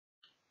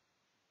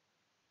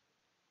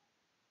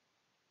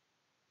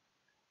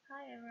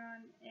Hi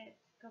everyone,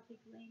 it's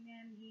Gothic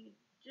here.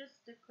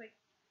 Just a quick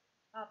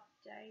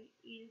update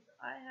is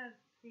I have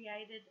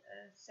created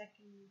a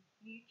second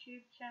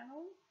YouTube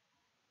channel,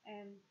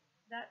 and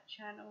that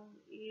channel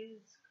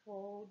is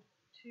called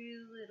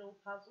Two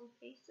Little Puzzle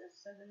Pieces,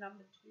 so the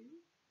number 2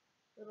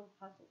 little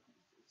puzzle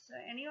pieces. So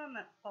anyone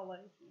that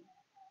follows me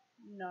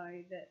know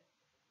that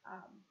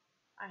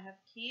I have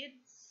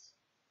kids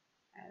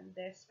and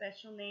they're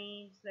special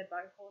needs, they're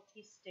both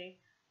autistic,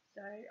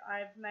 so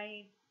I've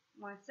made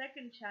my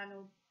second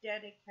channel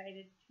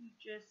dedicated to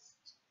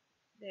just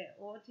their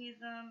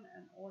autism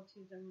and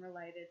autism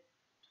related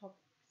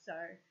topics. So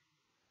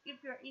if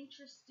you're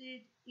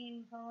interested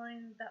in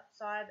following that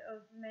side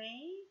of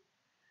me,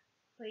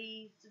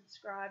 please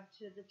subscribe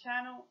to the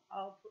channel.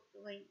 I'll put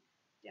the link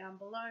down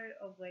below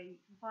of where you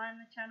can find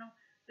the channel,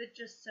 but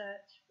just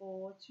search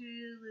for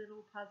Two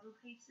Little Puzzle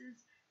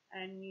Pieces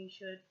and you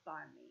should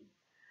find me.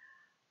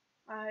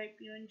 I hope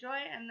you enjoy,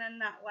 and then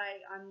that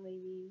way I'm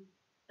leaving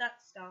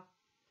that stuff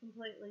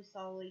completely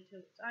solely to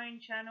its own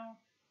channel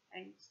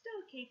and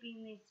still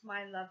keeping this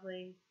my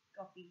lovely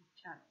Gothic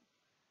channel.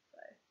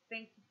 So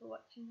thank you for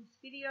watching this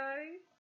video.